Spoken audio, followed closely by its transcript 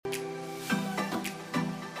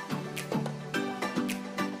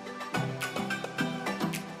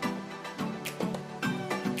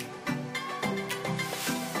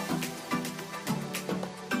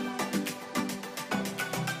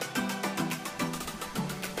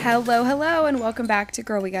Hello, and welcome back to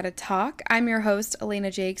Girl We Gotta Talk. I'm your host, Elena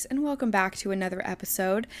Jakes, and welcome back to another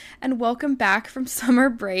episode, and welcome back from summer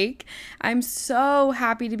break. I'm so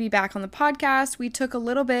happy to be back on the podcast. We took a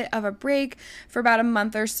little bit of a break for about a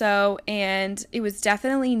month or so, and it was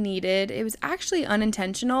definitely needed. It was actually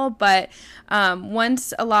unintentional, but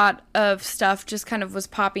once a lot of stuff just kind of was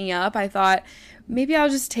popping up, I thought maybe I'll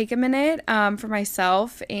just take a minute for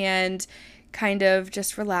myself and kind of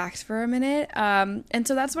just relax for a minute. And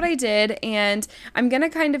so that's what I did. And I'm going to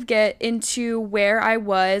kind of get into where I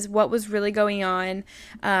was, what was really going on,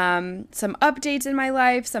 some updates in my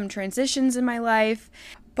life, some transitions in my life.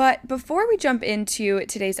 But before we jump into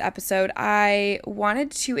today's episode, I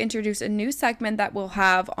wanted to introduce a new segment that we'll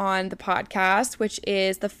have on the podcast, which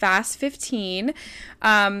is the Fast 15.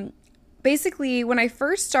 Basically, when I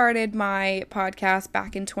first started my podcast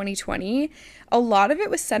back in 2020, a lot of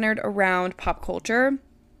it was centered around pop culture,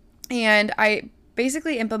 and I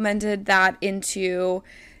basically implemented that into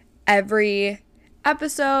every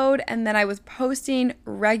episode, and then I was posting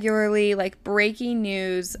regularly, like breaking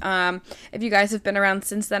news. If you guys have been around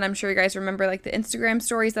since then, I'm sure you guys remember like the Instagram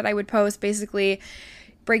stories that I would post, basically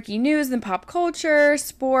breaking news and pop culture,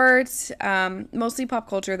 sports, mostly pop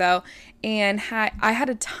culture though, and I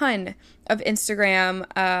had a ton of Instagram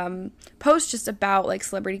posts just about like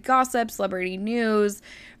celebrity gossip, celebrity news,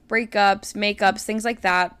 breakups, makeups, things like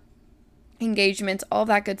that, engagements, all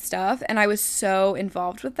that good stuff, and I was so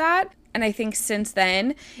involved with that. And I think since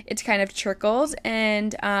then, it's kind of trickled,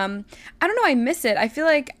 and I don't know, I miss it. I feel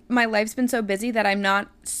like my life's been so busy that I'm not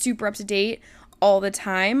super up to date all the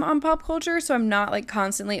time on pop culture, so I'm not like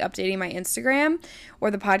constantly updating my Instagram or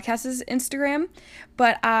the podcast's Instagram,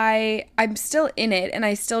 but I'm still in it, and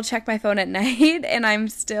I still check my phone at night, and I'm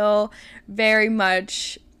still very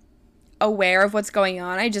much aware of what's going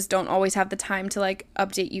on. I just don't always have the time to like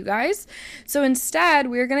update you guys. So instead,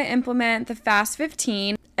 we're going to implement the Fast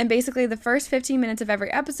 15, and basically the first 15 minutes of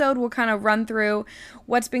every episode will kind of run through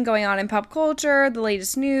what's been going on in pop culture, the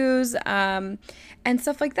latest news, and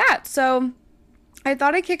stuff like that. So I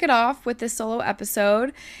thought I'd kick it off with this solo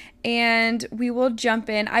episode, and we will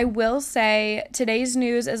jump in. I will say today's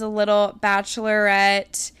news is a little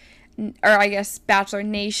Bachelorette, or I guess Bachelor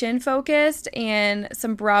Nation focused, and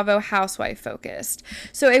some Bravo housewife focused.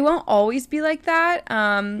 So it won't always be like that.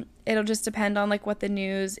 It'll just depend on like what the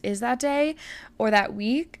news is that day or that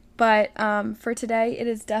week. But for today, it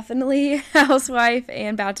is definitely housewife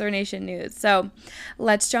and Bachelor Nation news. So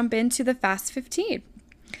let's jump into the Fast 15.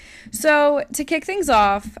 So to kick things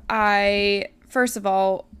off, first of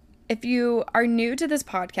all, if you are new to this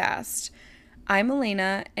podcast, I'm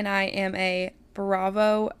Elena, and I am a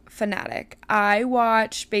Bravo fanatic. I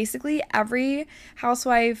watch basically every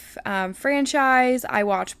housewife franchise. I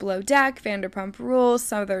watch Below Deck, Vanderpump Rules,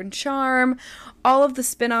 Southern Charm, all of the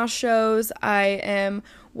spin-off shows. I am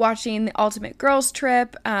watching The Ultimate Girls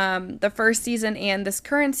Trip, the first season and this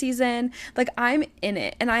current season. Like, I'm in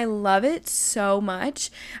it, and I love it so much.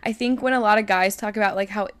 I think when a lot of guys talk about like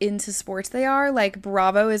how into sports they are, like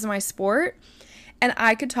Bravo is my sport, and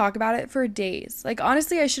I could talk about it for days. Like,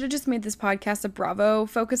 honestly, I should have just made this podcast a Bravo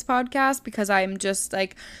focused podcast, because I'm just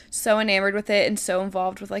like so enamored with it and so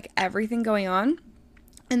involved with like everything going on.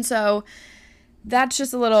 And so that's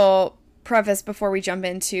just a little preface before we jump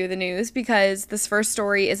into the news, because this first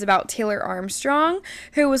story is about Taylor Armstrong,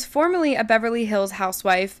 who was formerly a Beverly Hills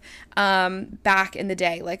housewife back in the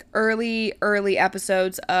day, like early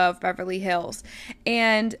episodes of Beverly Hills.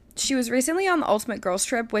 And she was recently on The Ultimate Girls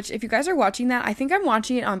Trip, which, if you guys are watching that, I think I'm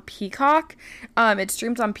watching it on Peacock. It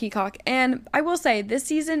streams on Peacock, and I will say this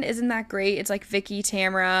season isn't that great. It's like Vicky,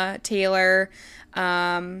 Tamra, Taylor,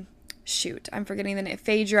 I'm forgetting the name,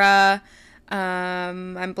 Phaedra,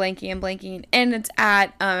 I'm blanking, and it's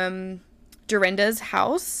at Dorinda's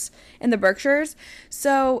house in the Berkshires.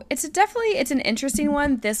 So it's an interesting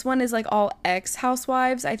one. This one is like all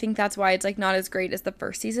ex-housewives. I think that's why it's like not as great as the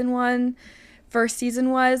first season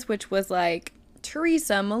was, which was like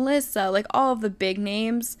Teresa, Melissa, like all of the big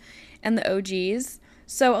names and the OGs.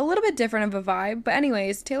 So a little bit different of a vibe. But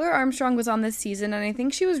anyways, Taylor Armstrong was on this season, and I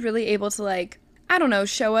think she was really able to like, I don't know,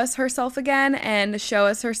 show us herself again, and show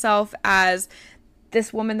us herself as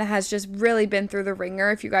this woman that has just really been through the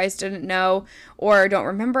ringer. If you guys didn't know or don't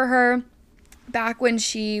remember her, back when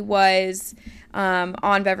she was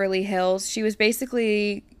on Beverly Hills, she was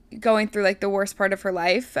basically going through like the worst part of her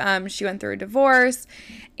life. She went through a divorce,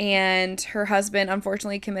 and her husband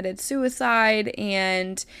unfortunately committed suicide,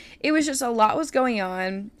 and it was just a lot was going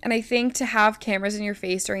on. And I think to have cameras in your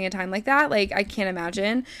face during a time like that, like, I can't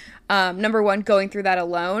imagine. Number one, going through that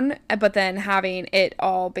alone, but then having it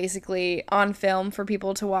all basically on film for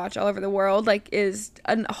people to watch all over the world, like, is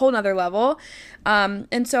a whole nother level.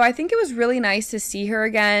 And so I think it was really nice to see her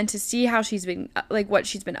again, to see how she's been, like, what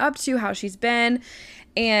she's been up to, how she's been.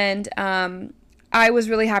 And I was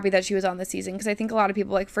really happy that she was on the season, because I think a lot of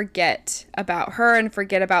people, like, forget about her and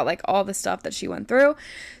forget about, like, all the stuff that she went through.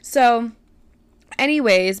 So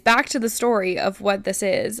anyways, back to the story of what this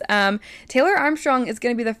is. Taylor Armstrong is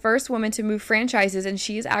going to be the first woman to move franchises, and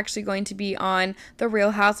she's actually going to be on The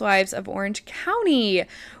Real Housewives of Orange County,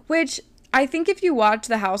 which I think if you watch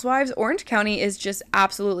The Housewives, Orange County is just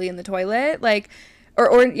absolutely in the toilet. Like,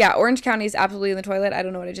 Orange County is absolutely in the toilet. I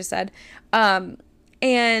don't know what I just said.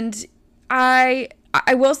 And I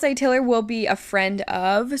will say Taylor will be a friend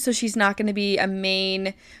of, so she's not going to be a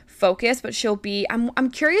main focus, but she'll be,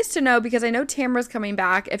 I'm curious to know, because I know Tamra's coming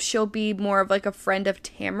back, if she'll be more of like a friend of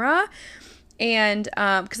Tamra, and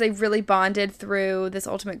because they really bonded through this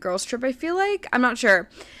Ultimate Girls Trip, I feel like. I'm not sure.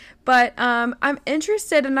 But I'm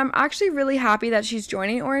interested, and I'm actually really happy that she's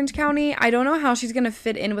joining Orange County. I don't know how she's going to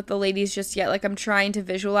fit in with the ladies just yet. Like, I'm trying to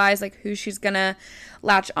visualize, like, who she's going to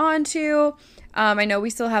latch on to. I know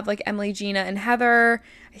we still have, like, Emily, Gina, and Heather.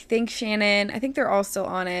 I think Shannon. I think they're all still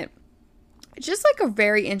on it. It's just, like, a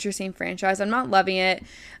very interesting franchise. I'm not loving it.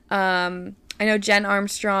 I know Jen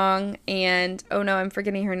Armstrong and, oh no, I'm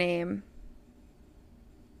forgetting her name.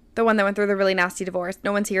 The one that went through the really nasty divorce.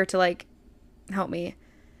 No one's here to, like, help me.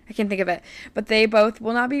 I can't think of it. But they both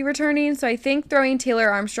will not be returning. So I think throwing Taylor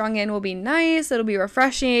Armstrong in will be nice. It'll be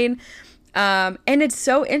refreshing. And it's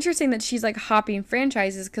so interesting that she's, like, hopping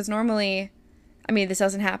franchises, because normally, I mean, this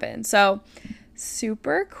doesn't happen. So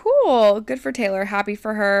super cool. Good for Taylor. Happy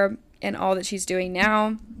for her and all that she's doing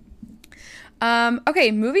now.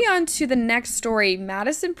 Okay, moving on to the next story.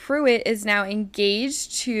 Madison Prewett is now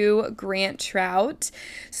engaged to Grant Trout.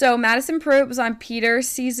 So Madison Prewett was on Peter's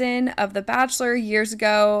season of The Bachelor years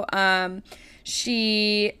ago. I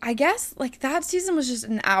guess, like, that season was just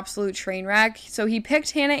an absolute train wreck. So he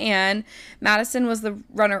picked Hannah Ann. Madison was the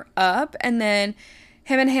runner-up, and then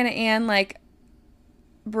him and Hannah Ann, like,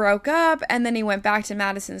 broke up, and then he went back to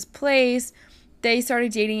Madison's place. They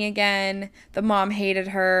started dating again. The mom hated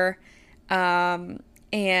her.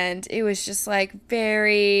 And it was just, like,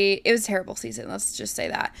 it was a terrible season. Let's just say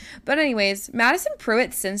that. But anyways, Madison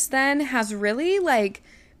Prewett since then has really, like,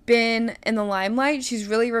 been in the limelight. She's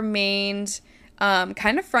really remained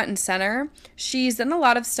kind of front and center. She's done a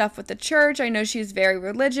lot of stuff with the church. I know she's very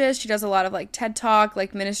religious. She does a lot of, like, TED Talk,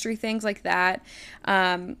 like, ministry things like that.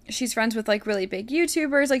 She's friends with, like, really big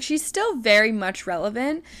YouTubers. Like, she's still very much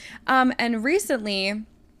relevant. And recently,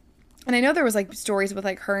 and I know there was, like, stories with,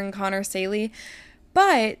 like, her and Connor Saley,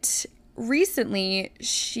 but recently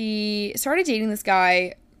she started dating this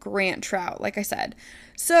guy, Grant Trout, like I said.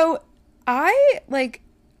 So I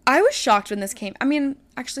was shocked when this came. I mean,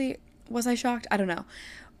 actually, was I shocked? I don't know.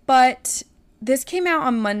 But this came out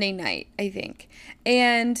on Monday night, I think.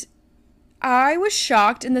 And I was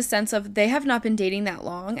shocked in the sense of they have not been dating that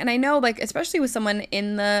long. And I know, like, especially with someone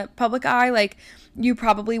in the public eye, like, you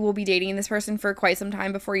probably will be dating this person for quite some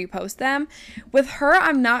time before you post them. With her,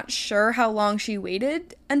 I'm not sure how long she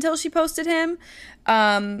waited until she posted him.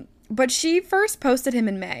 But she first posted him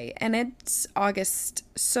in May, and it's August.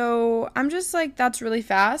 So I'm just like, that's really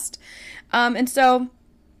fast. And so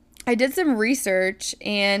I did some research,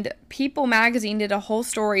 and People Magazine did a whole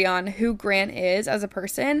story on who Grant is as a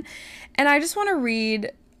person. And I just want to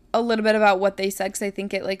read a little bit about what they said, because I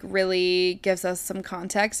think it, like, really gives us some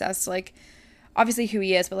context as to, like, obviously who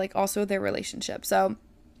he is, but, like, also their relationship. So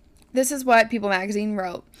this is what People Magazine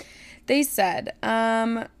wrote. They said,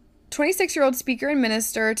 26-year-old speaker and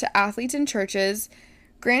minister to athletes and churches,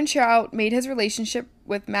 Grant Trout made his relationship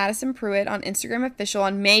with Madison Prewett on Instagram official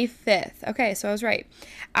on May 5th. Okay, so I was right.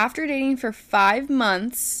 After dating for 5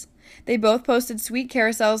 months, they both posted sweet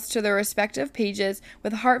carousels to their respective pages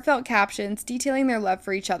with heartfelt captions detailing their love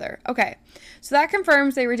for each other. Okay, so that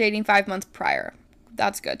confirms they were dating 5 months prior.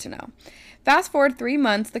 That's good to know. Fast forward 3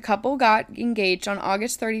 months, the couple got engaged on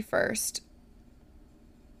August 31st.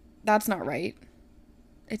 That's not right.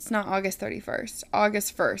 It's not August 31st.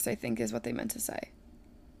 August 1st, I think, is what they meant to say.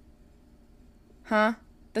 Huh?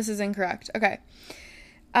 This is incorrect. Okay.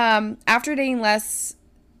 After dating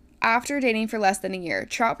for less than a year,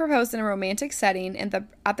 Trout proposed in a romantic setting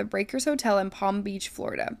at the Breakers Hotel in Palm Beach,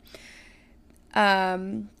 Florida.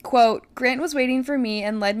 Quote, Grant was waiting for me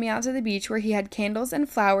and led me out to the beach where he had candles and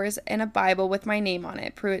flowers and a Bible with my name on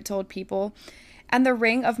it, Prewett told People, and the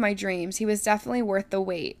ring of my dreams. He was definitely worth the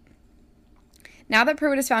wait. Now that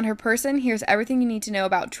Prewett has found her person, here's everything you need to know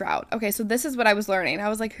about Trout. Okay, so this is what I was learning. I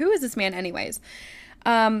was like, who is this man anyways?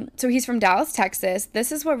 So he's from Dallas, Texas.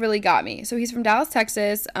 This is what really got me. So he's from Dallas,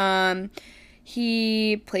 Texas.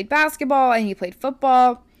 He played basketball and he played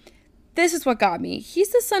football. This is what got me. He's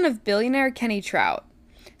the son of billionaire Kenny Trout.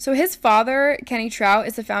 So his father, Kenny Trout,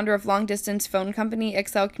 is the founder of long-distance phone company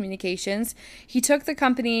Excel Communications. He took the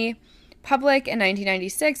company public in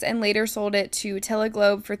 1996 and later sold it to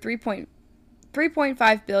Teleglobe for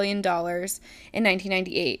 $3.5 billion in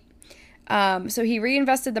 1998. So he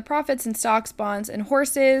reinvested the profits in stocks, bonds, and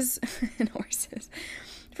horses.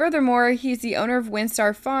 Furthermore, he's the owner of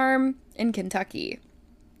Windstar Farm in Kentucky.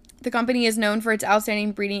 The company is known for its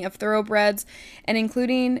outstanding breeding of thoroughbreds and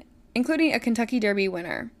including a Kentucky Derby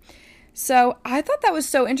winner. So I thought that was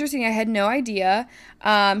so interesting. I had no idea.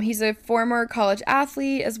 He's a former college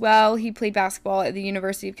athlete as well. He played basketball at the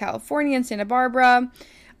University of California in Santa Barbara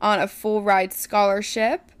on a full ride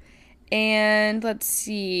scholarship. And let's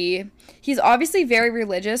see. He's obviously very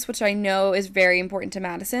religious, which I know is very important to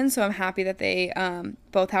Madison. So I'm happy that they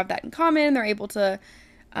both have that in common. They're able to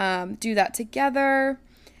do that together.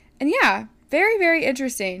 And yeah, very, very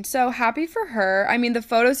interesting. So happy for her. I mean, the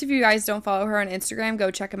photos, if you guys don't follow her on Instagram,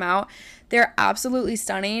 go check them out. They're absolutely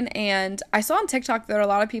stunning. And I saw on TikTok that a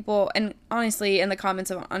lot of people, and honestly, in the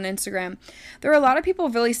comments on Instagram, there are a lot of people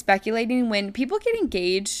really speculating when people get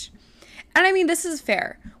engaged. And I mean, this is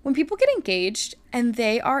fair. When people get engaged and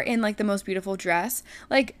they are in like the most beautiful dress,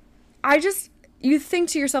 like you think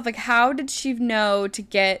to yourself, like, how did she know to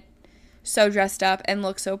get so dressed up and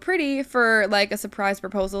look so pretty for like a surprise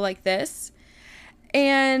proposal like this?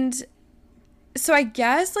 And so I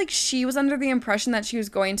guess like she was under the impression that she was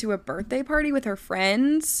going to a birthday party with her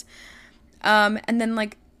friends. And then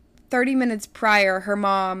like 30 minutes prior, her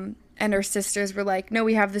mom and her sisters were like, no,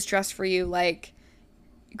 we have this dress for you. Like,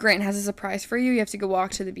 Grant has a surprise for you. You have to go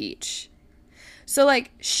walk to the beach. So,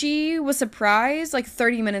 like, she was surprised, like,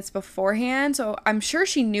 30 minutes beforehand. So, I'm sure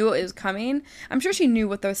she knew it was coming. I'm sure she knew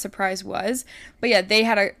what the surprise was. But, yeah, they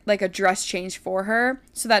had, a dress change for her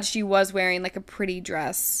so that she was wearing, like, a pretty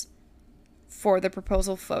dress for the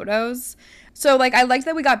proposal photos. So, like, I like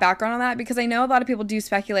that we got background on that because I know a lot of people do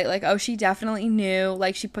speculate, like, oh, she definitely knew.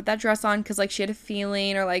 Like, she put that dress on because, like, she had a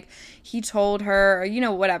feeling or, like, he told her or, you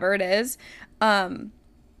know, whatever it is.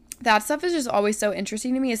 That stuff is just always so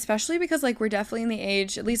interesting to me, especially because, like, we're definitely in the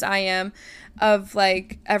age, at least I am, of,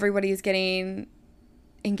 like, everybody's getting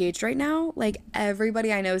engaged right now. Like,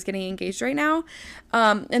 everybody I know is getting engaged right now.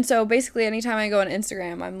 And so, basically, anytime I go on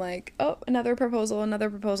Instagram, I'm like, oh, another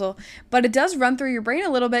proposal. But it does run through your brain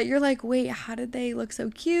a little bit. You're like, wait, how did they look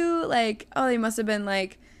so cute? Like, oh, they must have been,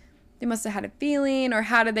 like, they must have had a feeling, or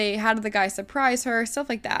how did the guy surprise her? Stuff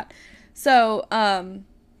like that. So,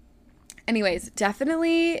 anyways,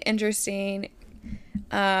 definitely interesting.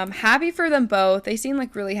 Happy for them both. They seem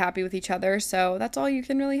like really happy with each other, so that's all you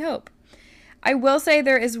can really hope. I will say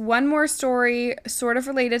there is one more story sort of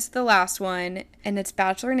related to the last one, and it's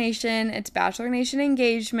Bachelor Nation. It's Bachelor Nation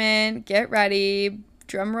engagement. Get ready.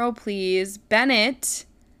 Drum roll, please. Bennett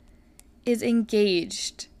is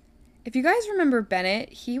engaged. If you guys remember Bennett,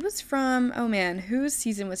 he was from, oh man, whose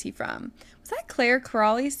season was he from? Was that Claire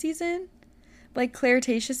Crawley's season? Like Claire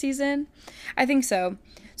Tayshia season? I think so.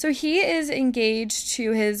 So he is engaged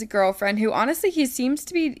to his girlfriend, who honestly he seemed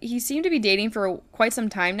to be dating for quite some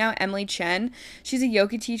time now, Emily Chen. She's a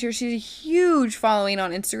yoga teacher. She's a huge following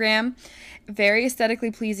on Instagram. Very aesthetically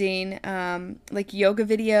pleasing, like yoga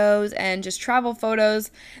videos and just travel photos.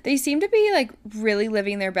 They seem to be like really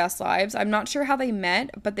living their best lives. I'm not sure how they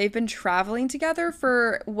met, but they've been traveling together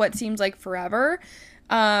for what seems like forever.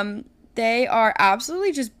 They are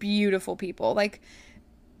absolutely just beautiful people. Like,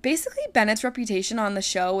 basically, Bennett's reputation on the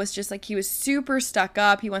show was just, like, he was super stuck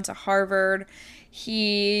up. He went to Harvard.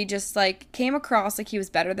 He just, like, came across like he was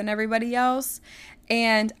better than everybody else.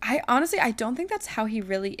 And I don't think that's how he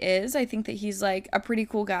really is. I think that he's, like, a pretty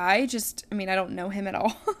cool guy. I mean, I don't know him at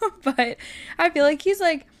all. But I feel like he's,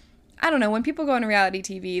 like, I don't know. When people go on reality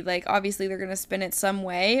TV, like, obviously they're going to spin it some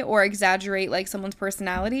way or exaggerate, like, someone's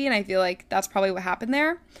personality. And I feel like that's probably what happened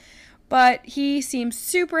there. But he seems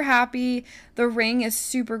super happy. The ring is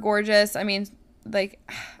super gorgeous. I mean,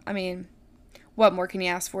 what more can you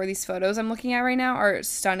ask for? These photos I'm looking at right now are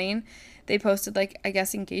stunning. They posted, like, I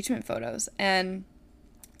guess, engagement photos. And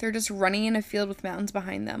they're just running in a field with mountains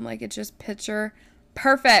behind them. Like, it's just picture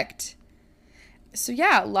perfect. So,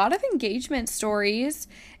 yeah, a lot of engagement stories.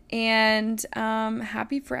 And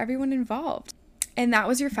happy for everyone involved. And that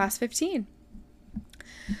was your Fast 15.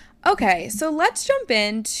 Okay, so let's jump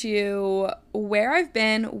into where I've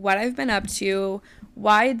been, what I've been up to,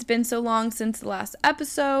 why it's been so long since the last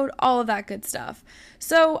episode, all of that good stuff.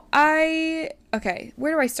 So where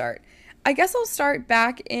do I start? I guess I'll start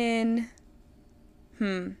back in,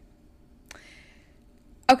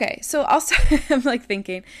 Okay, so I'll start, I'm like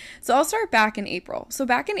thinking. So I'll start back in April. So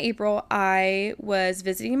back in April, I was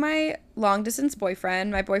visiting my long distance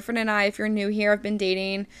boyfriend. My boyfriend and I, if you're new here, have been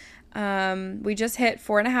dating. We just hit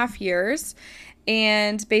 4.5 years.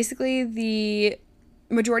 And basically, the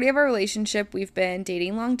majority of our relationship, we've been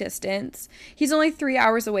dating long distance. He's only 3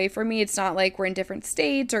 hours away from me. It's not like we're in different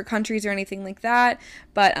states or countries or anything like that.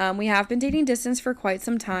 But we have been dating distance for quite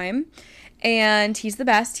some time. And he's the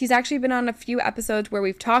best. He's actually been on a few episodes where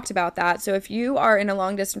we've talked about that. So if you are in a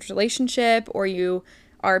long distance relationship or you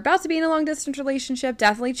are about to be in a long distance relationship,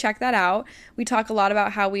 definitely check that out. We talk a lot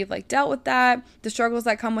about how we've like dealt with that, the struggles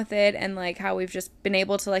that come with it, and like how we've just been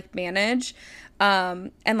able to like manage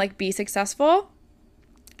and like be successful.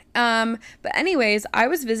 But anyways, I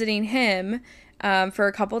was visiting him for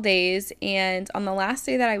a couple days, and on the last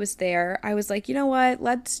day that I was there, I was like, you know what,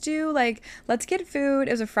 let's get food.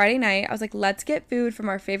 It was a Friday night. I was like, let's get food from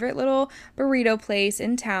our favorite little burrito place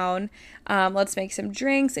in town. Let's make some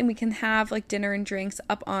drinks, and we can have like dinner and drinks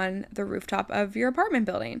up on the rooftop of your apartment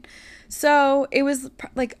building. So it was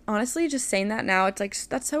like, honestly, just saying that now, it's like,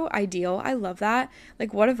 that's so ideal. I love that.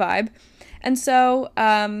 Like, what a vibe. And so,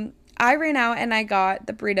 I ran out and I got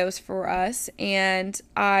the burritos for us, and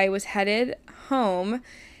I was headed home,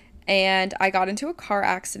 and I got into a car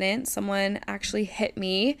accident. Someone actually hit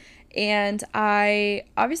me, and I've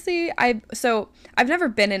never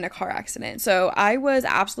been in a car accident, so I was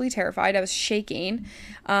absolutely terrified. I was shaking.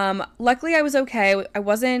 Luckily I was okay. I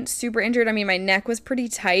wasn't super injured. I mean, my neck was pretty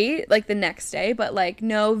tight like the next day, but like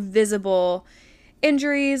no visible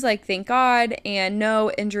injuries, like thank God, and no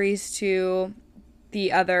injuries to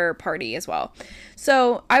the other party as well.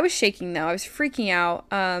 So I was shaking though. I was freaking out.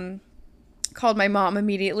 Called my mom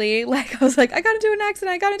immediately. Like I was like, I gotta do an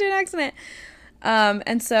accident.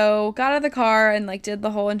 And so got out of the car and like did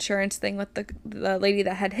the whole insurance thing with the lady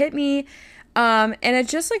that had hit me. And it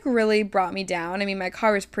just like really brought me down. I mean, my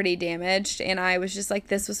car was pretty damaged, and I was just like,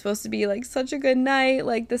 this was supposed to be like such a good night.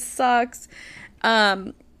 Like, this sucks.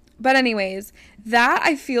 But anyways, that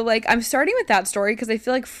I feel like I'm starting with that story because I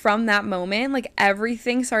feel like from that moment, like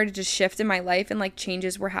everything started to shift in my life and like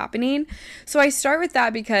changes were happening. So I start with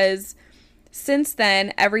that because since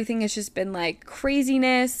then, everything has just been like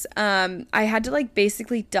craziness. I had to like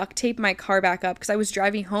basically duct tape my car back up because I was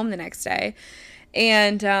driving home the next day.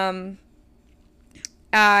 And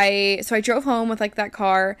I drove home with like that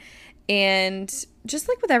car, and just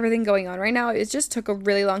like with everything going on right now, it just took a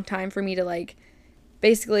really long time for me to like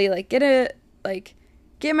basically like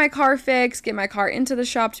get my car fixed, get my car into the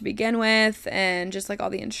shop to begin with, and just like all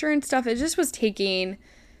the insurance stuff. It just was taking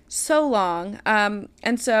so long.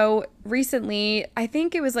 And so recently, I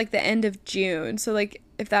think it was like the end of June, so like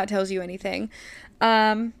if that tells you anything,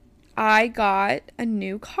 I got a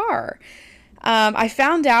new car. I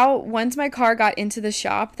found out once my car got into the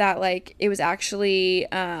shop that like it was actually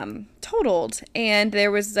totaled, and there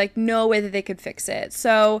was like no way that they could fix it.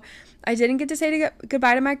 So I didn't get to say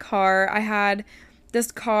goodbye to my car. I had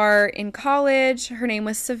this car in college. Her name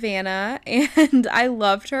was Savannah, and I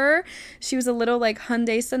loved her. She was a little like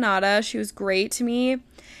Hyundai Sonata. She was great to me,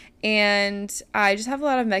 and I just have a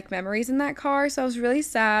lot of like memories in that car. So I was really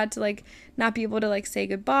sad to like not be able to like say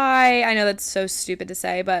goodbye. I know that's so stupid to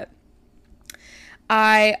say, but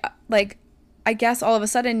I guess all of a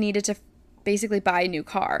sudden needed to basically buy a new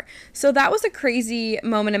car. So that was a crazy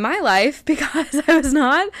moment in my life because I was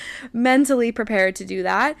not mentally prepared to do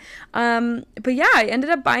that. But yeah, I ended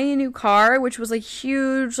up buying a new car, which was a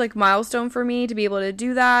huge like milestone for me to be able to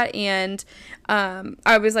do that. And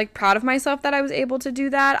I was like proud of myself that I was able to do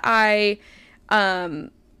that. I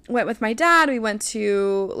went with my dad. We went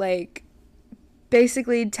to like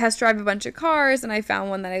basically test drive a bunch of cars, and I found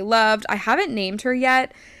one that I loved. I haven't named her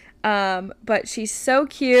yet. But she's so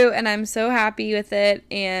cute, and I'm so happy with it.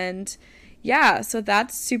 And yeah, so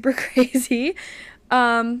that's super crazy.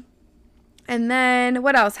 And then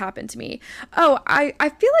what else happened to me? Oh, I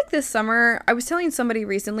feel like this summer, I was telling somebody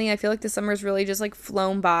recently, I feel like this summer's really just like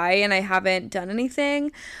flown by and I haven't done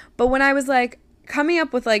anything. But when I was like coming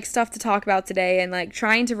up with like stuff to talk about today and like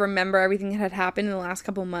trying to remember everything that had happened in the last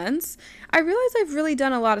couple months, I realized I've really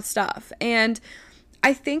done a lot of stuff. And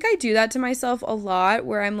I think I do that to myself a lot,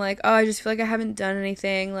 where I'm like, oh, I just feel like I haven't done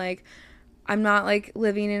anything. Like, I'm not like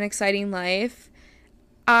living an exciting life.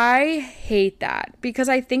 I hate that because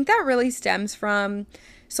I think that really stems from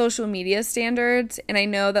social media standards. And I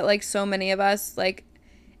know that like so many of us, like,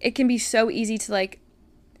 it can be so easy to like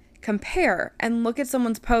compare and look at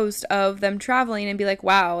someone's post of them traveling and be like,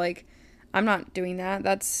 wow, like, I'm not doing that.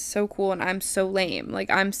 That's so cool. And I'm so lame. Like,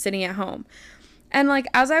 I'm sitting at home. And, like,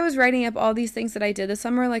 as I was writing up all these things that I did this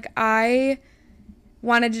summer, like, I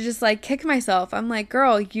wanted to just like kick myself. I'm like,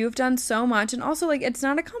 girl, you've done so much. And also, like, it's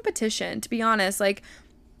not a competition, to be honest. Like,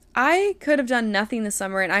 I could have done nothing this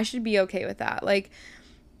summer and I should be okay with that. Like,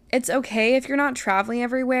 it's okay if you're not traveling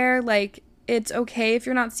everywhere. Like, it's okay if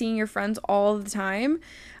you're not seeing your friends all the time.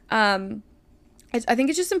 I think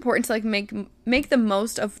it's just important to like make the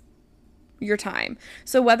most of your time.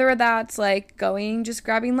 So whether that's like going, just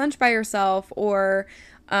grabbing lunch by yourself, or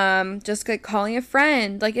just like calling a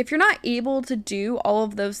friend, like if you're not able to do all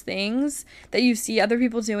of those things that you see other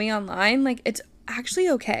people doing online, like it's actually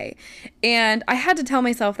okay. And I had to tell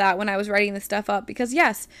myself that when I was writing this stuff up, because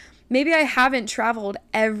yes, maybe I haven't traveled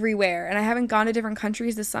everywhere and I haven't gone to different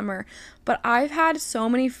countries this summer, but I've had so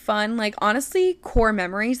many fun, like honestly, core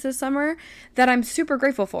memories this summer that I'm super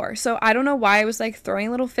grateful for. So I don't know why I was like throwing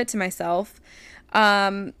a little fit to myself,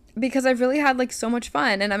 because I've really had like so much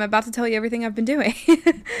fun, and I'm about to tell you everything I've been doing.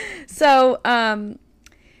 So,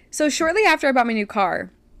 so shortly after I bought my new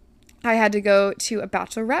car, I had to go to a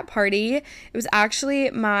bachelorette party. It was actually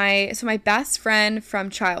my best friend from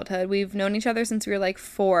childhood. We've known each other since we were like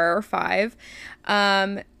 4 or 5.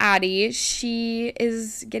 Addie, she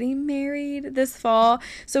is getting married this fall.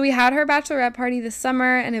 So we had her bachelorette party this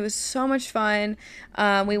summer, and it was so much fun.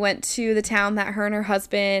 We went to the town that her and her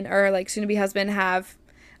husband, or like soon to be husband, have,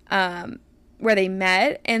 where they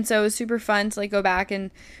met. And so it was super fun to like go back and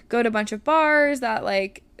go to a bunch of bars that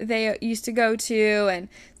like they used to go to and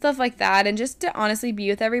stuff like that, and just to honestly be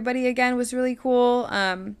with everybody again was really cool.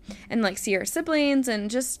 And like see her siblings, and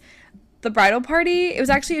just the bridal party, it was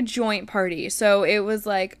actually a joint party, so it was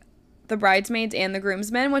like the bridesmaids and the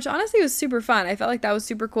groomsmen, which honestly was super fun. I felt like that was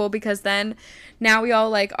super cool, because then now we all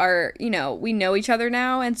like are, you know, we know each other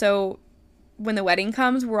now, and so when the wedding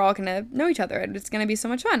comes, we're all gonna know each other, and it's gonna be so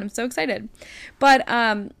much fun. I'm so excited. But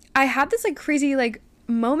I had this like crazy like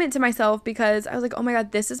moment to myself, because I was like, oh my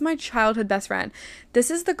god, this is my childhood best friend.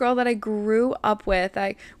 This is the girl that I grew up with.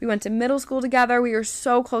 We went to middle school together. We were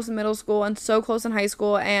so close in middle school and so close in high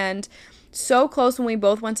school, and so close when we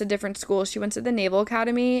both went to different schools. She went to the Naval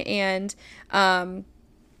Academy, and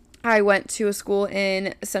I went to a school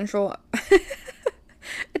in Central.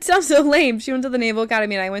 It sounds so lame. She went to the Naval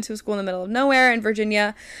Academy, and I went to a school in the middle of nowhere in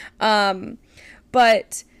Virginia.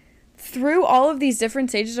 But through all of these different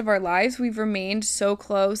stages of our lives, we've remained so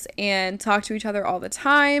close and talked to each other all the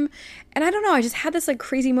time. And I don't know, I just had this like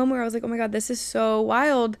crazy moment where I was like, oh my god, this is so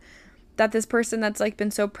wild that this person that's like been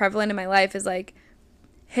so prevalent in my life is like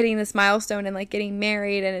hitting this milestone and like getting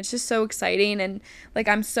married. And it's just so exciting, and like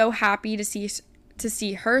I'm so happy to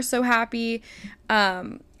see her so happy.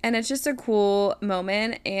 And it's just a cool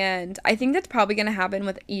moment, and I think that's probably going to happen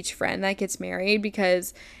with each friend that gets married,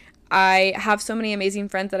 because I have so many amazing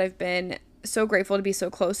friends that I've been so grateful to be so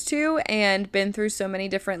close to, and been through so many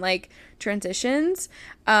different like transitions.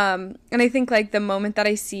 And I think like the moment that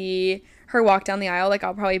I see her walk down the aisle, like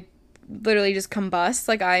I'll probably literally just combust,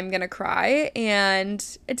 like I'm gonna cry, and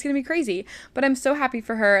it's gonna be crazy. But I'm so happy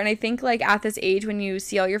for her, and I think like at this age, when you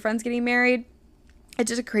see all your friends getting married, it's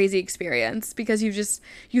just a crazy experience, because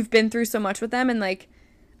you've been through so much with them, and like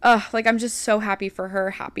I'm just so happy for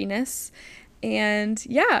her happiness. And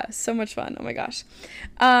yeah, so much fun. Oh my gosh.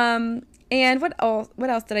 And what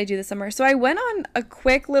else did I do this summer? So I went on a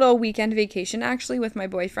quick little weekend vacation actually with my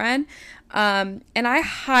boyfriend. And I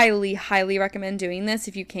highly, highly recommend doing this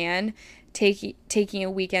if you can. Taking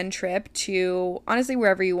a weekend trip to honestly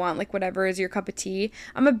wherever you want, like whatever is your cup of tea.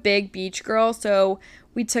 I'm a big beach girl, so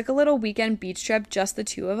we took a little weekend beach trip, just the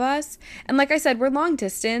two of us. And like I said, we're long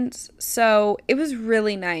distance, so it was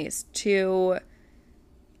really nice to,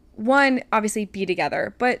 one, obviously be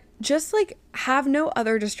together, but just like have no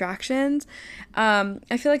other distractions.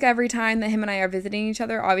 I feel like every time that him and I are visiting each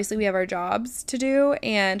other, obviously we have our jobs to do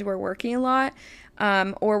and we're working a lot,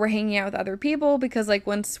 or we're hanging out with other people, because like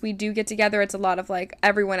once we do get together, it's a lot of like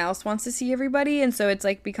everyone else wants to see everybody, and so it's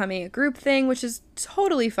like becoming a group thing, which is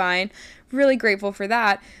totally fine. Really grateful for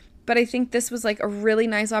that. But I think this was like a really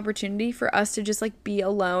nice opportunity for us to just like be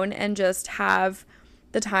alone and just have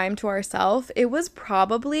the time to ourselves. It was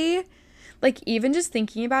probably like, even just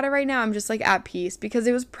thinking about it right now, I'm just like at peace, because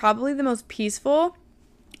it was probably the most peaceful,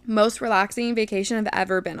 most relaxing vacation I've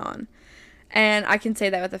ever been on. And I can say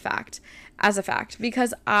that with as a fact,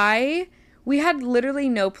 because we had literally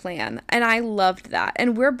no plan, and I loved that.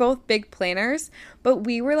 And we're both big planners, but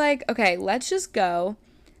we were like, okay, let's just go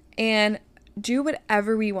and do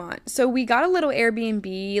whatever we want. So we got a little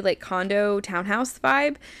Airbnb, like condo townhouse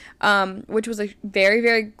vibe, which was a very,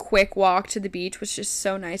 very quick walk to the beach, which was just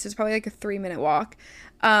so nice. It was probably like a 3-minute walk.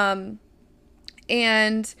 And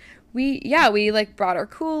we like brought our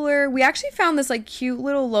cooler. We actually found this like cute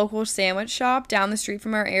little local sandwich shop down the street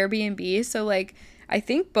from our Airbnb. So like I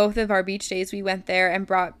think both of our beach days we went there and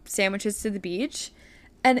brought sandwiches to the beach.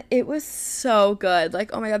 And it was so good.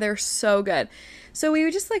 Like, oh my God, they were so good. So we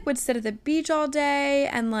would just like would sit at the beach all day,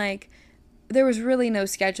 and like there was really no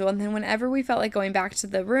schedule. And then whenever we felt like going back to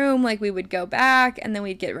the room, like we would go back and then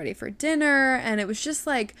we'd get ready for dinner. And it was just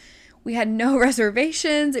like we had no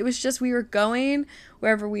reservations. It was just we were going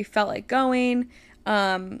wherever we felt like going.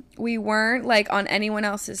 We weren't like on anyone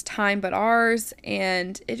else's time but ours,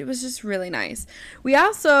 and it was just really nice. We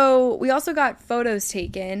also got photos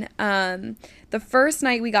taken. The first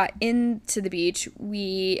night we got into the beach,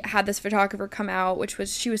 we had this photographer come out,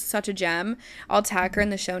 she was such a gem. I'll tag her in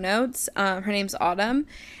the show notes. Her name's Autumn,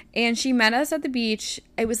 and she met us at the beach.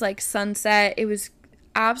 It was like sunset. It was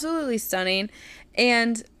absolutely stunning.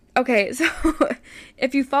 And okay, so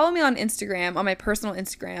if you follow me on Instagram, on my personal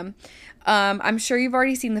Instagram, I'm sure you've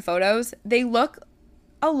already seen the photos. They look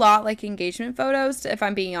a lot like engagement photos, if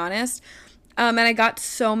I'm being honest. And I got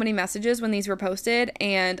so many messages when these were posted,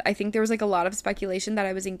 and I think there was like a lot of speculation that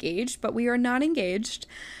I was engaged, but we are not engaged.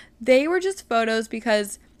 They were just photos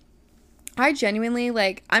because I genuinely,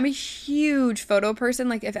 like, I'm a huge photo person.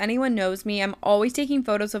 Like, if anyone knows me, I'm always taking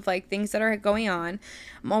photos of like things that are going on.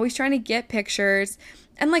 I'm always trying to get pictures,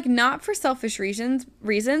 and like not for selfish reasons,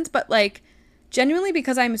 but like genuinely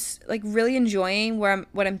because I'm like really enjoying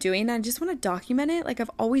what I'm doing, and I just want to document it. Like,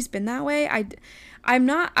 I've always been that way. I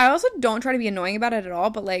also don't try to be annoying about it at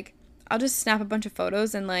all, but like I'll just snap a bunch of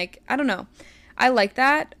photos, and like I don't know. I like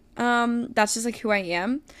that. That's just like who I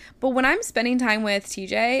am. But when I'm spending time with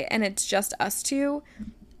TJ and it's just us two,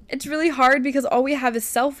 it's really hard because all we have is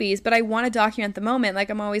selfies, but I want to document the moment.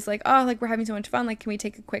 Like, I'm always like, oh, like we're having so much fun. Like, can we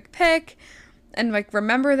take a quick pic and like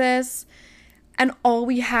remember this? And all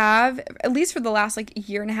we have, at least for the last like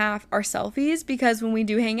year and a half, are selfies, because when we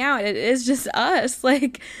do hang out, it is just us.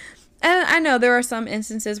 Like, and I know there are some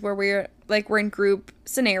instances where we're in group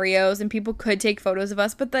scenarios and people could take photos of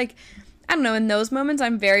us, but like, I don't know, in those moments,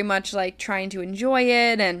 I'm very much like trying to enjoy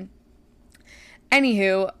it. And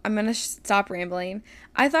anywho, I'm going to stop rambling.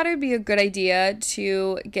 I thought it would be a good idea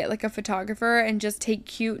to get like a photographer and just take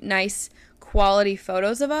cute, nice, quality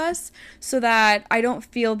photos of us, so that I don't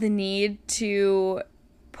feel the need to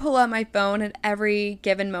pull out my phone at every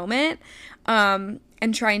given moment and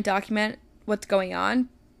try and document what's going on,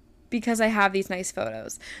 because I have these nice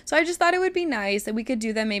photos. So I just thought it would be nice that we could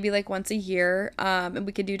do them maybe like once a year, and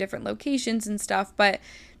we could do different locations and stuff, but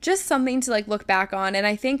just something to like look back on. And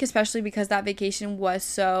I think especially because that vacation was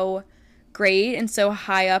so great and so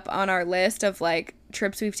high up on our list of like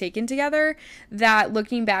trips we've taken together, that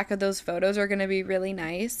looking back at those photos are going to be really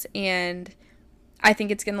nice. And I think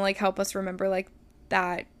it's going to like help us remember like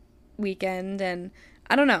that weekend. And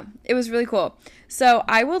I don't know, it was really cool. So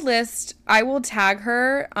I will tag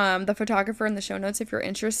her, the photographer, in the show notes if you're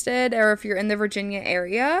interested, or if you're in the Virginia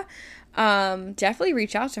area, definitely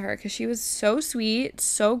reach out to her, because she was so sweet,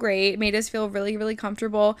 so great, made us feel really, really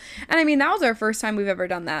comfortable. And I mean, that was our first time we've ever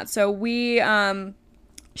done that. So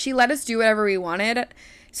she let us do whatever we wanted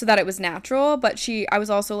so that it was natural, but I was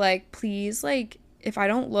also like, please, like, if I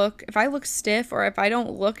look stiff or if I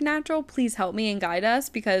don't look natural, please help me and guide us,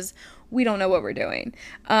 because we don't know what we're doing.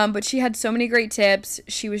 But she had so many great tips.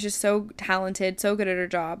 She was just so talented, so good at her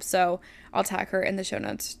job. So I'll tag her in the show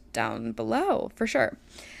notes down below for sure.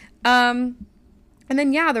 And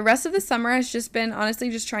then, yeah, the rest of the summer has just been honestly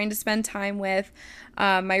just trying to spend time with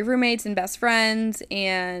my roommates and best friends,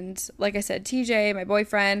 and like I said, TJ, my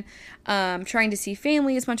boyfriend, trying to see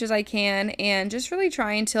family as much as I can, and just really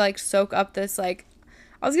trying to like soak up this, like,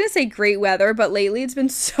 I was going to say great weather, but lately it's been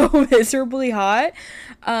so miserably hot.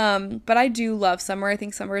 But I do love summer. I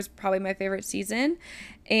think summer is probably my favorite season,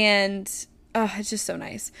 and it's just so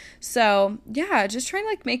nice. So yeah, just trying to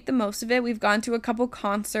like make the most of it. We've gone to a couple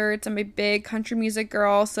concerts. I'm a big country music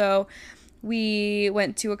girl, so we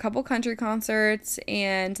went to a couple country concerts,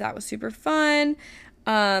 and that was super fun.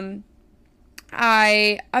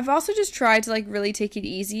 I've also just tried to like really take it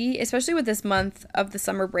easy, especially with this month of the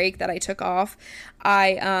summer break that I took off.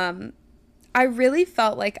 I really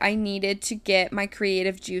felt like I needed to get my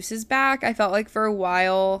creative juices back. I felt like for a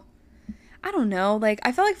while, I don't know, like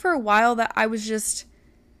I felt like for a while that I was just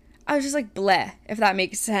like bleh, if that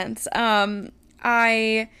makes sense.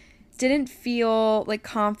 I didn't feel like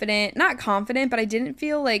not confident, but I didn't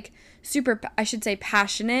feel like super, I should say,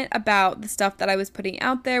 passionate about the stuff that I was putting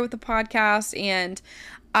out there with the podcast. And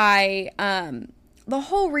the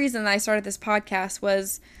whole reason that I started this podcast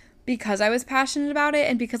was because I was passionate about it,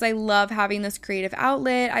 and because I love having this creative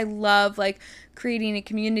outlet. I love like creating a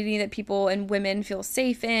community that people and women feel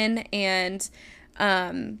safe in. And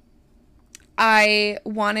I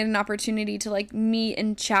wanted an opportunity to like meet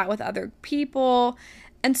and chat with other people.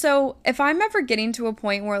 And so if I'm ever getting to a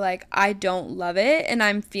point where like I don't love it and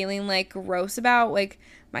I'm feeling like gross about like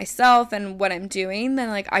myself and what I'm doing, then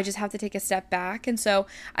like I just have to take a step back. And so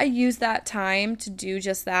I use that time to do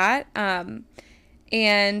just that.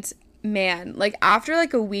 And man, like after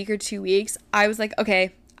like a week or 2 weeks, I was like,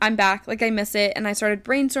 okay, I'm back. Like I miss it. And I started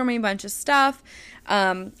brainstorming a bunch of stuff.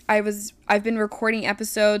 I've been recording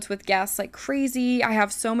episodes with guests like crazy. I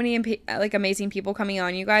have so many like amazing people coming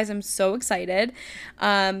on, you guys. I'm so excited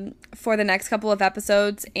for the next couple of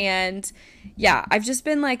episodes. And yeah, I've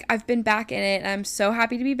been back in it, and I'm so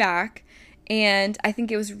happy to be back. And I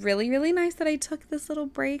think it was really, really nice that I took this little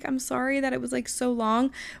break. I'm sorry that it was like so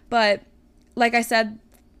long, but like I said,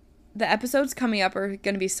 the episodes coming up are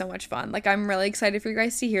going to be so much fun. Like I'm really excited for you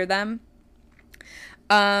guys to hear them.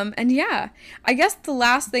 And yeah, I guess the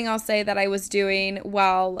last thing I'll say that I was doing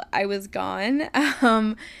while I was gone,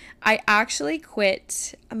 I actually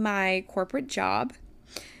quit my corporate job.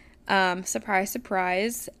 Surprise,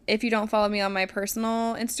 surprise. If you don't follow me on my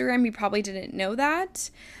personal Instagram, you probably didn't know that.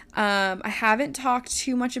 I haven't talked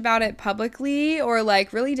too much about it publicly or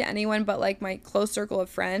like really to anyone but like my close circle of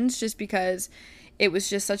friends, just because it was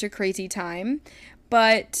just such a crazy time.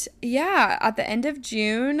 But yeah, at the end of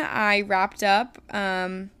June, I wrapped up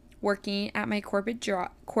working at my corporate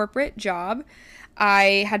job.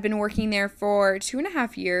 I had been working there for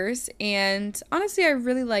 2.5 years, and honestly, I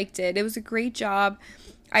really liked it. It was a great job.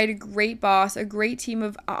 I had a great boss, a great team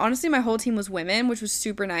of, honestly, my whole team was women, which was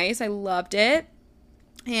super nice. I loved it.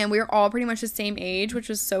 And we were all pretty much the same age, which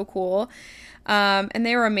was so cool. And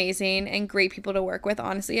they were amazing and great people to work with.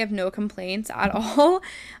 Honestly, I have no complaints at all.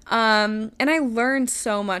 And I learned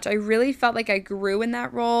so much. I really felt like I grew in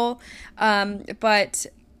that role. But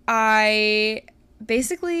I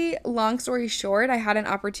basically, long story short, I had an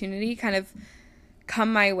opportunity kind of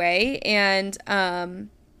come my way, and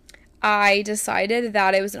I decided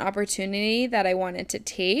that it was an opportunity that I wanted to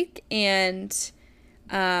take, and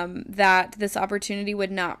that this opportunity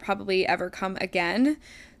would not probably ever come again.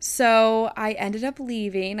 So I ended up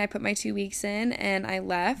leaving. I put my 2 weeks in and I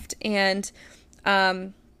left. And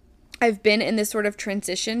I've been in this sort of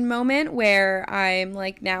transition moment where I'm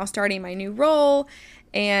like now starting my new role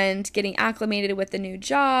and getting acclimated with the new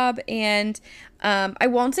job. And I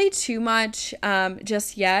won't say too much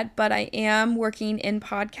just yet, but I am working in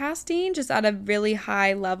podcasting just at a really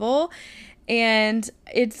high level. And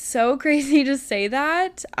it's so crazy to say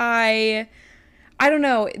that. I don't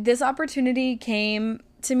know, this opportunity came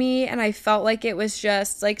to me and I felt like it was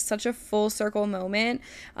just like such a full circle moment.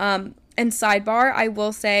 And sidebar, I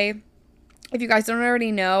will say, if you guys don't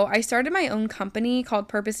already know, I started my own company called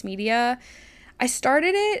Purpose Media. I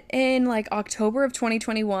started it in like October of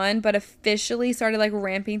 2021, but officially started like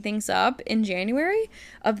ramping things up in January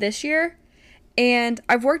of this year. And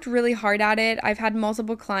I've worked really hard at it. I've had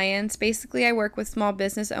multiple clients. Basically, I work with small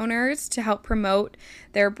business owners to help promote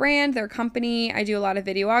their brand, their company. I do a lot of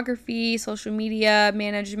videography, social media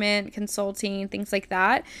management, consulting, things like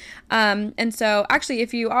that. And so actually,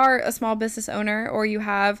 if you are a small business owner or you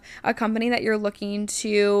have a company that you're looking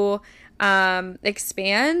to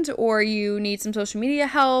expand, or you need some social media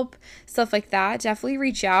help, stuff like that, definitely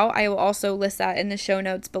reach out. I will also list that in the show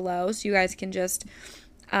notes below, so you guys can just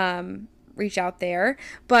reach out there.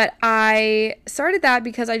 But I started that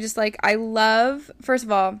because I just like, I love, first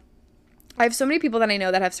of all, I have so many people that I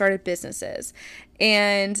know that have started businesses,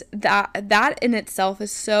 and that in itself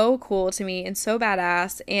is so cool to me and so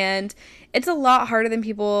badass, and it's a lot harder than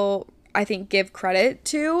people I think give credit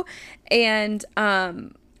to. And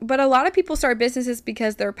but a lot of people start businesses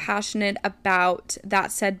because they're passionate about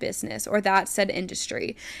that said business or that said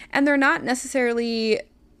industry, and they're not necessarily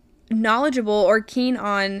knowledgeable or keen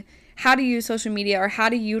on how to use social media or how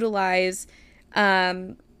to utilize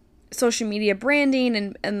social media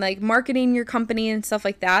branding and like marketing your company and stuff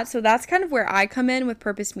like that. So that's kind of where I come in with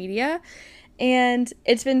Purpose Media. And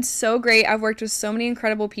it's been so great. I've worked with so many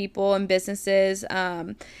incredible people and businesses.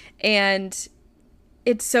 And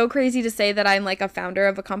it's so crazy to say that I'm like a founder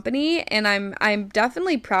of a company, and I'm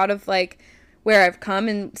definitely proud of like where I've come,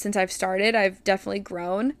 and since I've started, I've definitely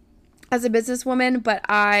grown as a businesswoman. But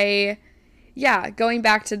going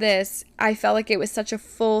back to this, I felt like it was such a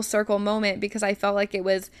full circle moment because I felt like it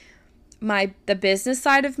was the business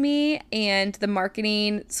side of me and the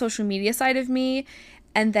marketing social media side of me,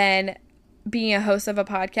 and then being a host of a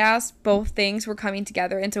podcast, both things were coming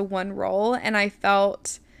together into one role. And I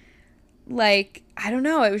felt like, I don't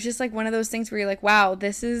know, it was just like one of those things where you're like, wow,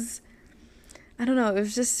 this is, I don't know, it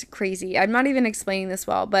was just crazy. I'm not even explaining this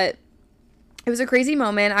well, but it was a crazy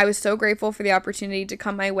moment. I was so grateful for the opportunity to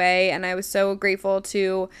come my way, and I was so grateful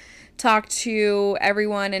to talk to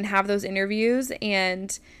everyone and have those interviews.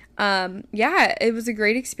 And yeah, it was a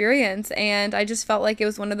great experience, and I just felt like it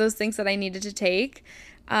was one of those things that I needed to take.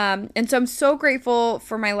 And so I'm so grateful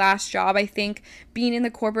for my last job. I think being in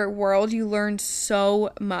the corporate world, you learn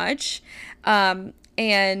so much.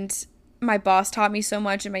 And my boss taught me so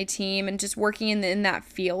much, and my team, and just working in that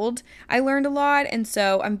field, I learned a lot. And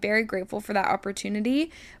so I'm very grateful for that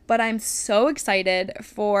opportunity. But I'm so excited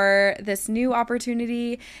for this new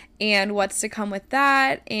opportunity and what's to come with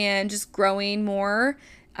that, and just growing more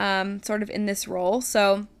sort of in this role.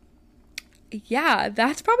 So yeah,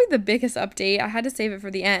 that's probably the biggest update. I had to save it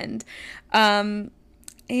for the end. And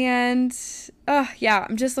yeah,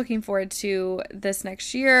 I'm just looking forward to this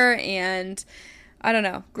next year, and I don't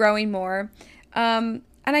know, growing more. And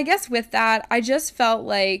I guess with that, I just felt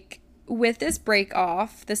like with this break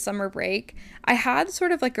off, this summer break, I had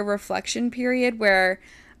sort of like a reflection period where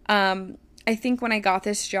I think when I got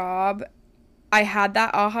this job, I had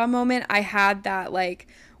that aha moment. I had that like,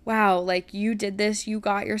 wow, like you did this, you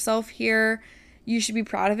got yourself here, you should be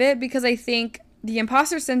proud of it. Because I think the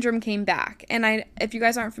imposter syndrome came back. And if you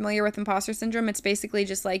guys aren't familiar with imposter syndrome, it's basically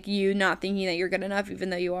just like you not thinking that you're good enough, even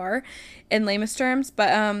though you are, in lamest terms. But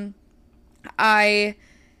I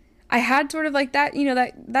had sort of like that, you know,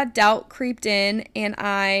 that doubt creeped in, and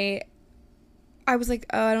I was like,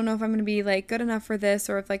 oh, I don't know if I'm gonna be like good enough for this,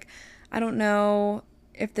 or if like I don't know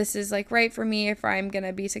if this is like right for me, if I'm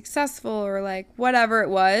gonna be successful, or like whatever it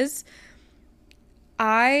was.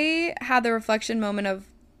 I had the reflection moment of,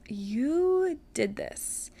 you did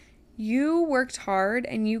this. You worked hard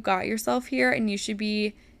and you got yourself here, and you should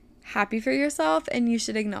be happy for yourself, and you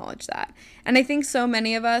should acknowledge that. And I think so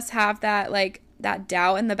many of us have that like that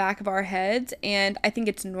doubt in the back of our heads, and I think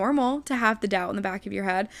it's normal to have the doubt in the back of your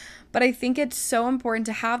head, but I think it's so important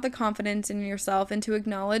to have the confidence in yourself and to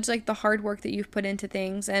acknowledge like the hard work that you've put into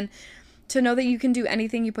things, and to know that you can do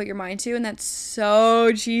anything you put your mind to. And that's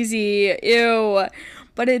so cheesy, ew,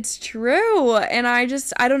 but it's true. And I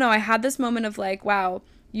don't know, I had this moment of like, wow,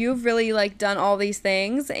 you've really like done all these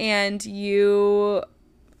things, and you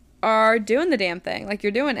are doing the damn thing, like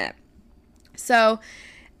you're doing it. So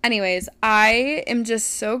anyways, I am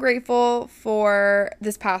just so grateful for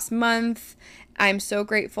this past month. I'm so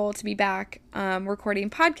grateful to be back recording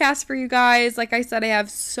podcasts for you guys. Like I said, I have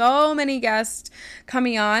so many guests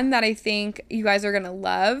coming on that I think you guys are going to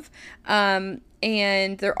love.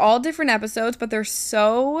 And they're all different episodes, but they're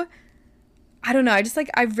so, I don't know.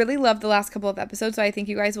 I really loved the last couple of episodes, so I think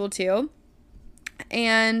you guys will too.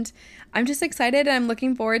 And I'm just excited, and I'm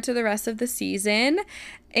looking forward to the rest of the season.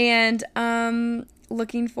 And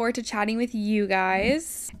looking forward to chatting with you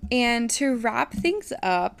guys. And to wrap things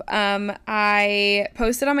up, I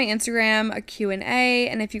posted on my Instagram a Q&A,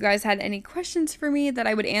 and if you guys had any questions for me, that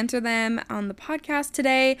I would answer them on the podcast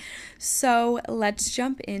today. So let's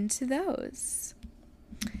jump into those.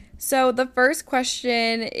 So the first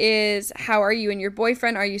question is, how are you and your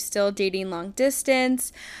boyfriend? Are you still dating long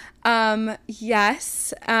distance?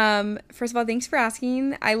 Yes. First of all, thanks for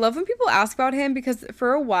asking. I love when people ask about him, because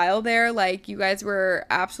for a while there, like, you guys were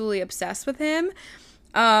absolutely obsessed with him,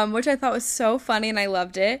 which I thought was so funny, and I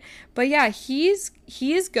loved it. But yeah, he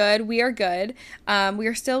is good. We are good. We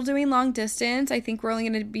are still doing long distance. I think we're only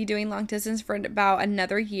going to be doing long distance for about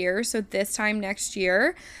another year. So this time next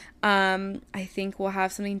year, I think we'll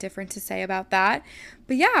have something different to say about that.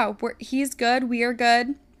 But yeah, he's good. We are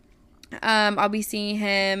good. I'll be seeing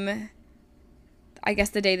him, I guess,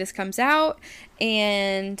 the day this comes out,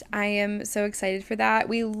 and I am so excited for that.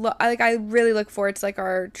 I really look forward to like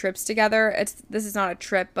our trips together. This is not a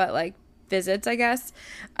trip, but like visits, I guess.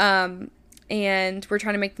 And we're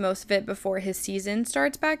trying to make the most of it before his season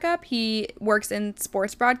starts back up. He works in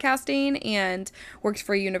sports broadcasting and works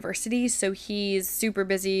for a university, so he's super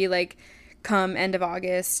busy like come end of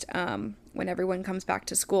August, when everyone comes back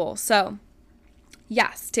to school. So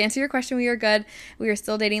yes, to answer your question, we are good. We are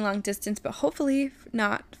still dating long distance, but hopefully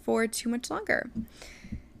not for too much longer.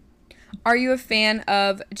 Are you a fan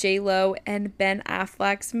of J-Lo and Ben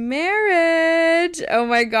Affleck's marriage? Oh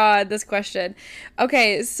my God, this question.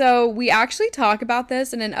 Okay, so we actually talk about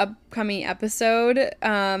this in an upcoming episode.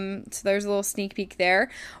 So there's a little sneak peek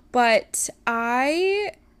there. But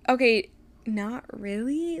not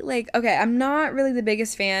really. I'm not really the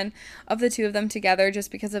biggest fan of the two of them together,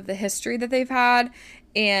 just because of the history that they've had.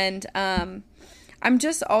 And I'm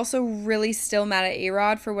just also really still mad at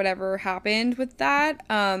A-Rod for whatever happened with that.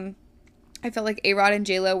 I felt like A-Rod and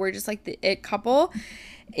J-Lo were just like the it couple,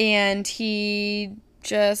 and he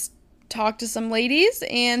just talked to some ladies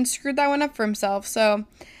and screwed that one up for himself. So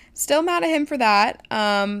Still mad at him for that.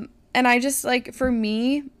 And I just, like, for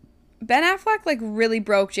me, Ben Affleck, like, really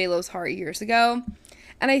broke J-Lo's heart years ago.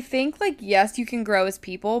 And I think, like, yes, you can grow as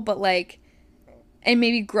people, but, like, and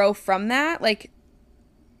maybe grow from that, like,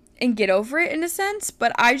 and get over it in a sense.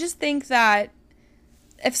 But I just think that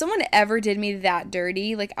if someone ever did me that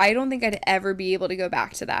dirty, like, I don't think I'd ever be able to go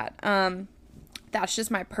back to that. That's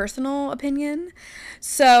just my personal opinion.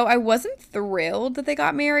 So I wasn't thrilled that they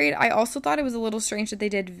got married. I also thought it was a little strange that they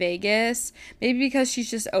did Vegas. Maybe because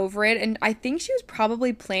she's just over it. And I think she was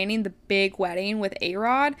probably planning the big wedding with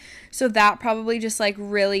A-Rod. So that probably just, like,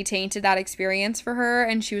 really tainted that experience for her.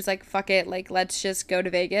 And she was like, fuck it. Like, let's just go to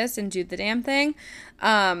Vegas and do the damn thing.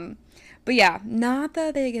 But yeah, not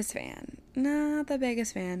the biggest fan. Not the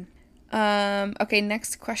biggest fan. Okay,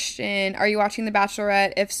 next question. Are you watching The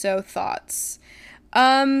Bachelorette? If so, thoughts?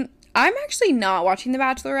 I'm actually not watching The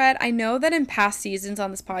Bachelorette. I know that in past seasons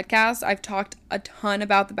on this podcast, I've talked a ton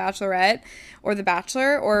about The Bachelorette or The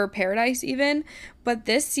Bachelor or Paradise even, but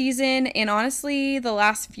this season and honestly the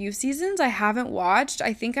last few seasons I haven't watched.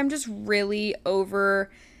 I think I'm just really over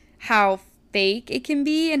how fake it can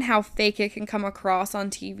be and how fake it can come across on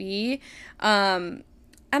TV. And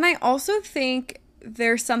I also think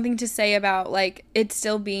there's something to say about, like, it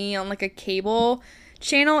still being on, like, a cable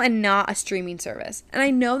channel and not a streaming service. And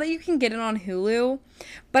I know that you can get it on Hulu,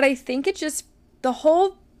 but I think it just, the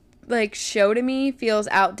whole, like, show to me feels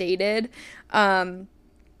outdated. And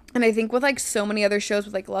I think with, like, so many other shows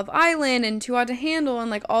with, like, Love Island and Too Hot to Handle and,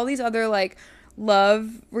 like, all these other, like,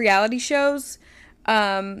 love reality shows,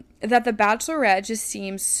 that The Bachelorette just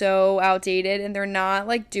seems so outdated and they're not,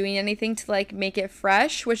 like, doing anything to, like, make it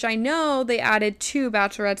fresh, which I know they added 2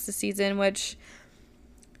 Bachelorettes this season, which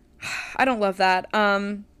I don't love that.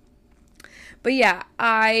 But yeah,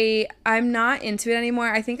 I'm not into it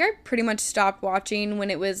anymore. I think I pretty much stopped watching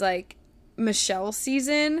when it was, like, Michelle's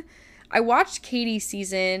season. I watched Katie's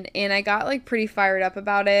season and I got, like, pretty fired up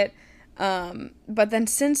about it. But then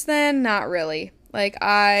since then, not really. Like,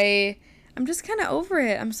 I'm just kind of over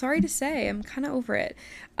it. I'm sorry to say. I'm kind of over it.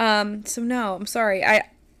 So no, I'm sorry.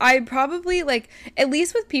 I probably, like, at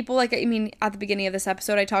least with people, like, I mean, at the beginning of this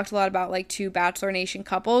episode, I talked a lot about, like, 2 Bachelor Nation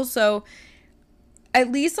couples. So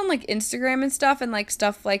at least on, like, Instagram and stuff and, like,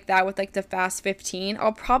 stuff like that with, like, the Fast 15,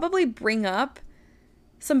 I'll probably bring up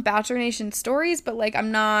some Bachelor Nation stories, but, like,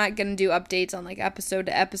 I'm not gonna do updates on, like, episode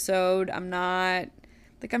to episode. I'm not,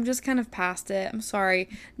 like, I'm just kind of past it. I'm sorry.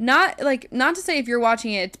 Not to say if you're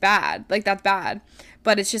watching it, it's bad. Like, that's bad.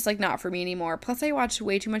 But it's just, like, not for me anymore. Plus, I watch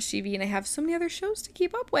way too much TV, and I have so many other shows to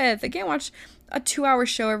keep up with. I can't watch a 2-hour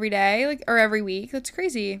show every day, like, or every week. That's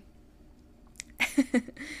crazy.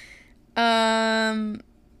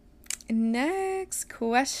 Next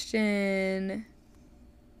question.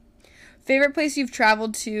 Favorite place you've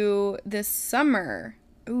traveled to this summer?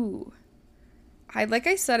 Ooh. Like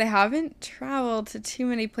I said, I haven't traveled to too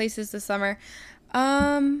many places this summer.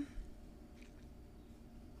 I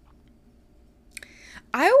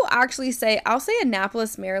will actually say, I'll say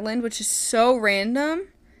Annapolis, Maryland, which is so random,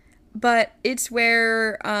 but it's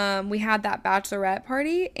where we had that bachelorette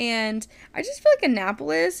party, and I just feel like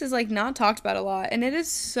Annapolis is, like, not talked about a lot, and it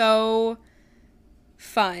is so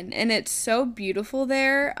fun, and it's so beautiful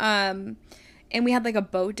there. And we had, like, a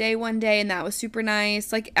boat day one day, and that was super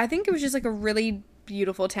nice. Like, I think it was just, like, a really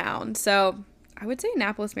beautiful town. So I would say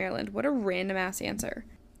Annapolis, Maryland. What a random ass answer.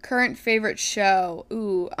 Current favorite show.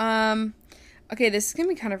 Ooh, okay, this is gonna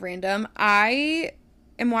be kind of random. I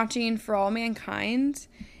am watching For All Mankind.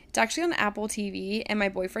 It's actually on Apple TV, and my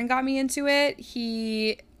boyfriend got me into it.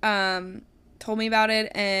 He told me about it,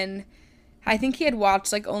 and I think he had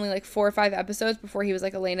watched, like, only, like, 4 or 5 episodes before he was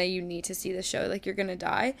like, Elena, you need to see this show. Like, you're gonna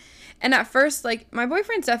die. And at first, like, my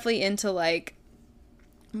boyfriend's definitely into, like,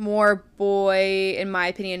 more boy, in my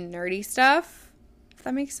opinion, nerdy stuff. If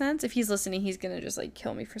that makes sense. If he's listening, he's gonna just, like,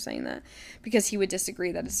 kill me for saying that because he would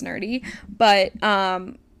disagree that it's nerdy. But,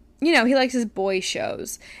 you know, he likes his boy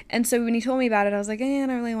shows. And so when he told me about it, I was like, I don't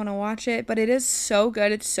really want to watch it. But it is so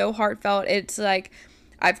good. It's so heartfelt. It's, like,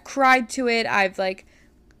 I've cried to it. I've, like,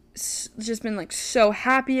 just been, like, so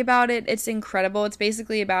happy about it. It's incredible. It's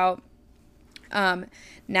basically about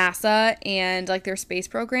NASA and, like, their space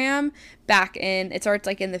program back in, it starts,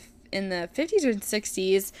 like, in the 50s or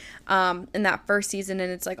 60s in that first season,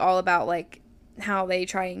 and it's, like, all about, like, how they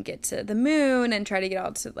try and get to the moon and try to get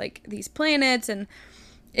out to, like, these planets, and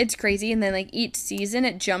it's crazy. And then, like, each season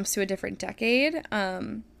it jumps to a different decade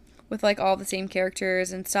with, like, all the same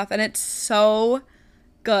characters and stuff, and it's so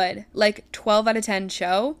good. Like, 12 out of 10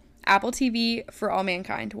 show. Apple TV, For All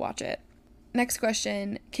Mankind. Watch it. Next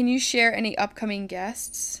question. Can you share any upcoming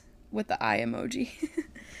guests with the eye emoji?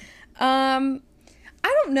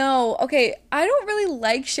 I don't know. Okay, I don't really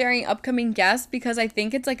like sharing upcoming guests because I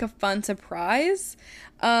think it's like a fun surprise.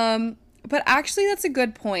 But actually that's a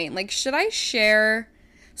good point. Like, should I share,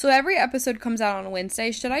 so every episode comes out on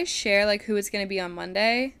Wednesday, should I share like who it's going to be on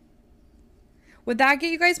Monday? Would that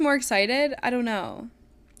get you guys more excited? I don't know.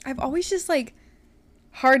 I've always just like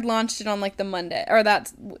hard launched it on like the Monday, or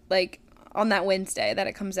that's like on that Wednesday that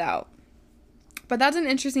it comes out. But that's an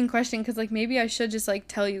interesting question because like maybe I should just like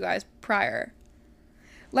tell you guys prior.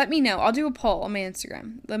 Let me know. I'll do a poll on my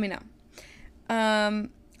Instagram. Let me know.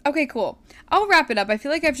 Okay, cool. I'll wrap it up. I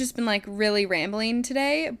feel like I've just been like really rambling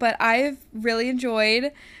today, but I've really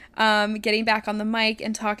enjoyed getting back on the mic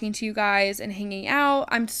and talking to you guys and hanging out.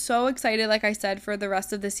 I'm so excited, like I said, for the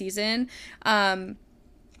rest of the season.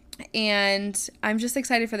 And I'm just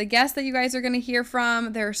excited for the guests that you guys are going to hear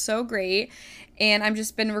from. They're so great. And I've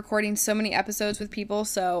just been recording so many episodes with people,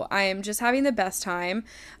 so I am just having the best time.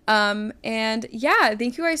 And yeah,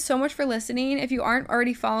 thank you guys so much for listening. If you aren't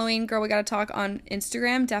already following Girl We Gotta Talk on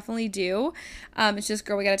Instagram, definitely do. It's just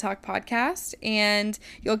Girl We Gotta Talk podcast, and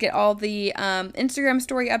you'll get all the Instagram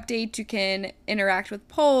story updates. You can interact with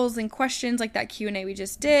polls and questions like that Q&A we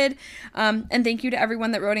just did. And thank you to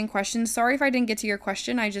everyone that wrote in questions. Sorry if I didn't get to your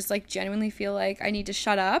question. I just like genuinely feel like I need to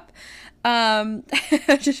shut up.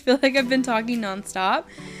 I just feel like I've been talking nonstop.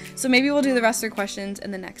 So maybe we'll do the rest of your questions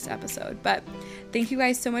in the next episode. But thank you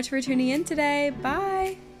guys so much for tuning in today.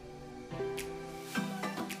 Bye.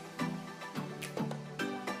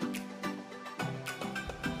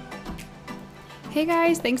 Hey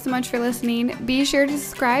guys, thanks so much for listening. Be sure to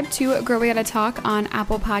subscribe to Girl We Gotta Talk on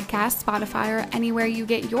Apple Podcasts, Spotify, or anywhere you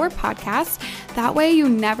get your podcasts. That way you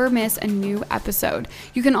never miss a new episode.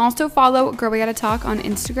 You can also follow Girl We Gotta Talk on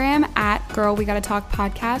Instagram at Girl We Gotta Talk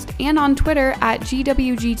Podcast and on Twitter at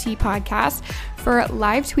GWGT Podcast for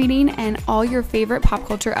live tweeting and all your favorite pop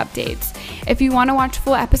culture updates. If you want to watch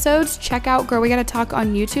full episodes, check out Girl We Gotta Talk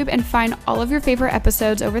on YouTube and find all of your favorite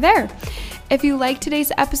episodes over there. If you liked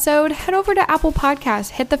today's episode, head over to Apple Podcasts,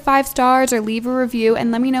 hit the 5 stars or leave a review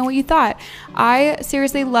and let me know what you thought. I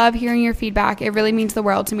seriously love hearing your feedback. It really means the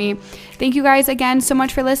world to me. Thank you guys again so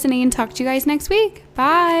much for listening. Talk to you guys next week.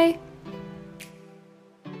 Bye.